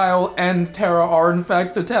that Kyle and Tara are in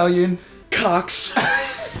fact Italian. Cocks.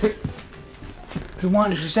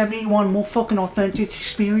 Does that mean you want a more fucking authentic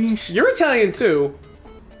experience? You're Italian too.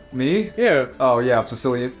 Me? Yeah. Oh yeah, I'm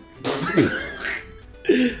Sicilian.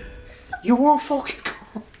 You won't fucking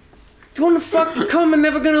come. You wanna fucking come and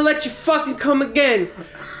never gonna let you fucking come again.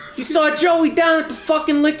 You saw Joey down at the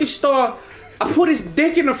fucking liquor store. I put his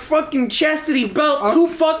dick in a fucking chastity belt 2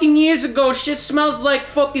 fucking years ago. Shit smells like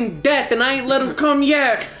fucking death and I ain't let him come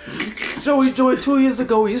yet. Joey, 2 years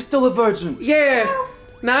ago, you're still a virgin. Yeah.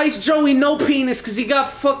 Now he's Joey No Penis because he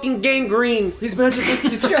got fucking gangrene. He's magic.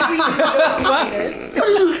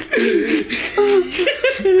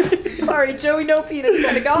 Sorry, Joey No Penis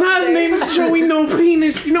gotta go. Now his name is Joey No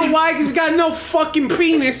Penis. You know why? Because he got no fucking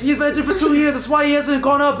penis. He's been here for 2 years. That's why he hasn't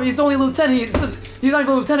gone up. He's only a lieutenant. He's not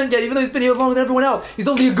even a lieutenant yet, even though he's been here longer than everyone else. He's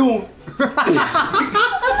only a goon.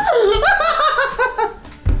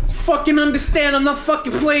 Fucking understand, I'm not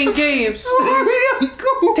fucking playing games.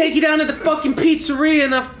 Take you down to the fucking pizzeria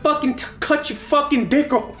and I fucking cut your fucking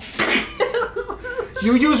dick off.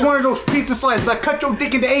 You use one of those pizza slices. I cut your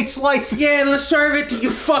dick into 8 slices. Yeah, and I serve it to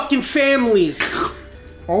your fucking families.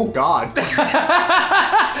 Oh God.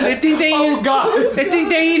 They think they They think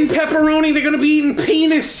they eating pepperoni. They're gonna be eating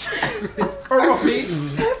penis. Pepperoni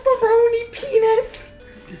penis.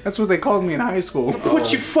 That's what they called me in high school.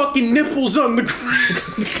 Put your fucking nipples on the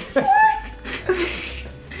ground.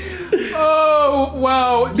 Oh,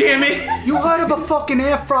 wow. Damn it. You heard of a fucking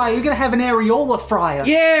air fryer? You're gonna have an areola fryer.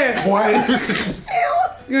 Yeah. What?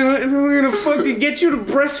 We're gonna fucking get you to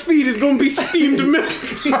breastfeed. It's gonna be steamed milk.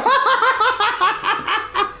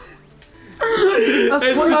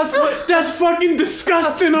 That's fucking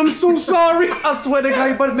disgusting. I'm so sorry. I swear to God,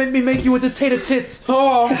 you better make me make you into tater tits.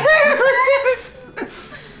 Oh.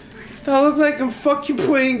 I look like I'm fucking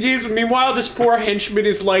playing games. Meanwhile, this poor henchman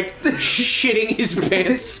is like shitting his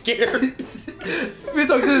pants, scared. We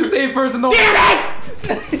talk to the same person. Damn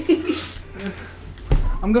it!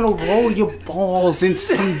 I'm gonna roll your balls in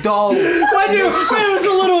some dough. Why'd you? There's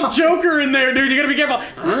a little joker in there, dude. You gotta be careful.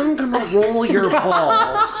 I'm gonna roll your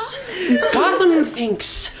balls. Gotham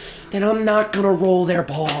thinks that I'm not gonna roll their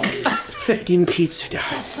balls in pizza dough.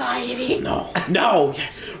 Society. No.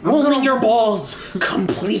 Rolling your balls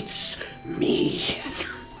completes me.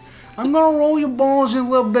 I'm gonna roll your balls in a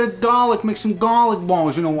little bit of garlic, make some garlic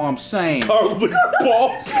balls, you know what I'm saying? Garlic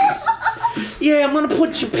balls? Yeah, I'm gonna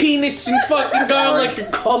put your penis in fucking garlic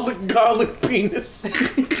and call it garlic penis.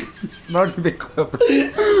 Not even clever.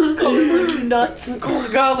 Garlic nuts. Call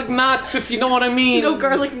it garlic nuts if you know what I mean. You know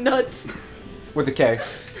garlic nuts. With a K.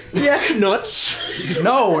 Yeah. Nuts?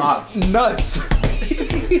 No, nuts.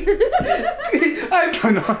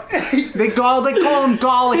 They call them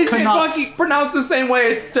garlic It's nuts. fucking pronounced the same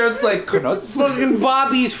way. There's like nuts. Fucking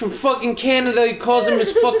Bobby's from fucking Canada, he calls him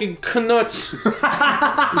his fucking knuts.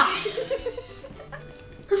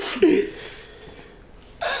 Please,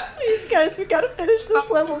 guys, we gotta finish this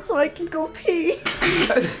level so I can go pee.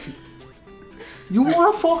 You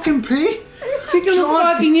wanna fucking pee? You're gonna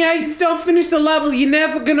fucking, yeah, you don't finish the level, you're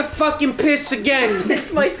never gonna fucking piss again.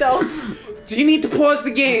 Piss myself. Do you need to pause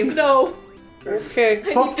the game? No. Okay.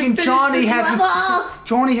 Fucking Johnny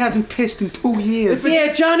hasn't pissed in 2 years.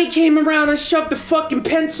 Yeah, Johnny came around and shoved the fucking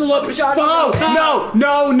pencil up his fucking cock.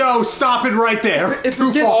 No, stop it right there.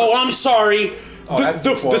 Too far. Oh, I'm sorry. that's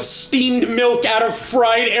too far. The steamed milk out of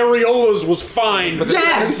fried areolas was fine.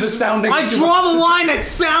 Yes! This is sounding. I draw the line at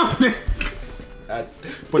sounding.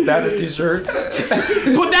 Put that in a t-shirt.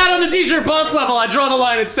 Put that on the t-shirt, boss level. I draw the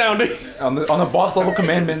line at sounding. On the boss level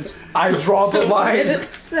commandments, I draw the line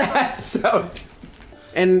at sound.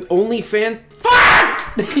 And only fan.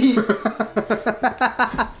 Fuck!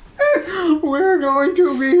 We're going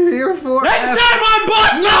to be here for Next time on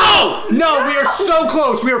Boss Level! No, we are so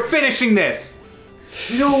close. We are finishing this.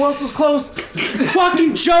 You know who else was close?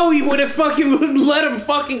 Fucking Joey would have fucking let him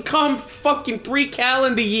fucking come fucking 3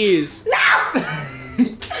 calendar years. No!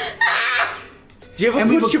 Do you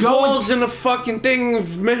ever put your balls in a fucking thing of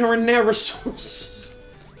marinara sauce?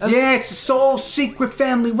 Yeah, it's a sole secret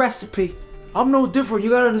family recipe. I'm no different. You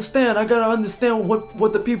gotta understand. I gotta understand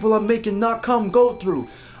what the people I'm making not come go through.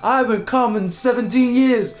 I haven't come in 17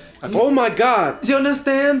 years. Oh my god. Do you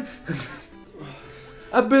understand?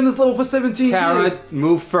 I've been this level for 17 Tara, years.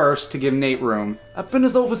 move first to give Nate room. I've been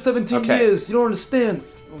this level for 17 Okay. years. You don't understand.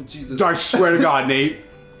 Oh, Jesus. I swear to God, Nate.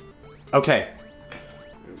 Okay.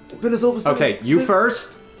 I've been this level for 17 Okay, you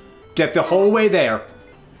first. Get the whole way there.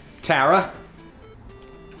 Tara.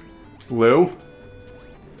 Lou.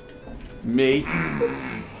 Me.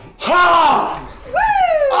 Ha!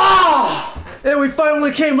 Hey, we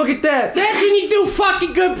finally came. Look at that. That's when you do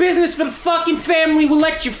fucking good business for the fucking family. We'll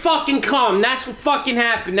let you fucking come. That's what fucking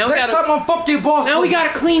happened. Now we Next gotta. time I'm fucking boss. Now we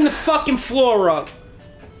gotta clean the fucking floor up.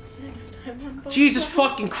 Next time on Boss Jesus Level.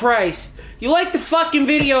 fucking Christ. You like the fucking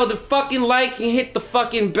video, the fucking like and hit the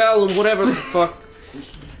fucking bell and whatever the fuck.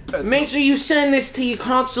 Make sure you send this to your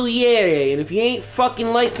consigliere, and if you ain't fucking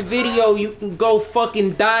like the video, you can go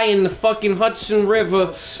fucking die in the fucking Hudson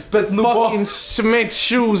River. Spit in the Fucking cement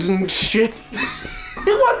shoes and shit.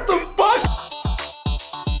 What the fuck?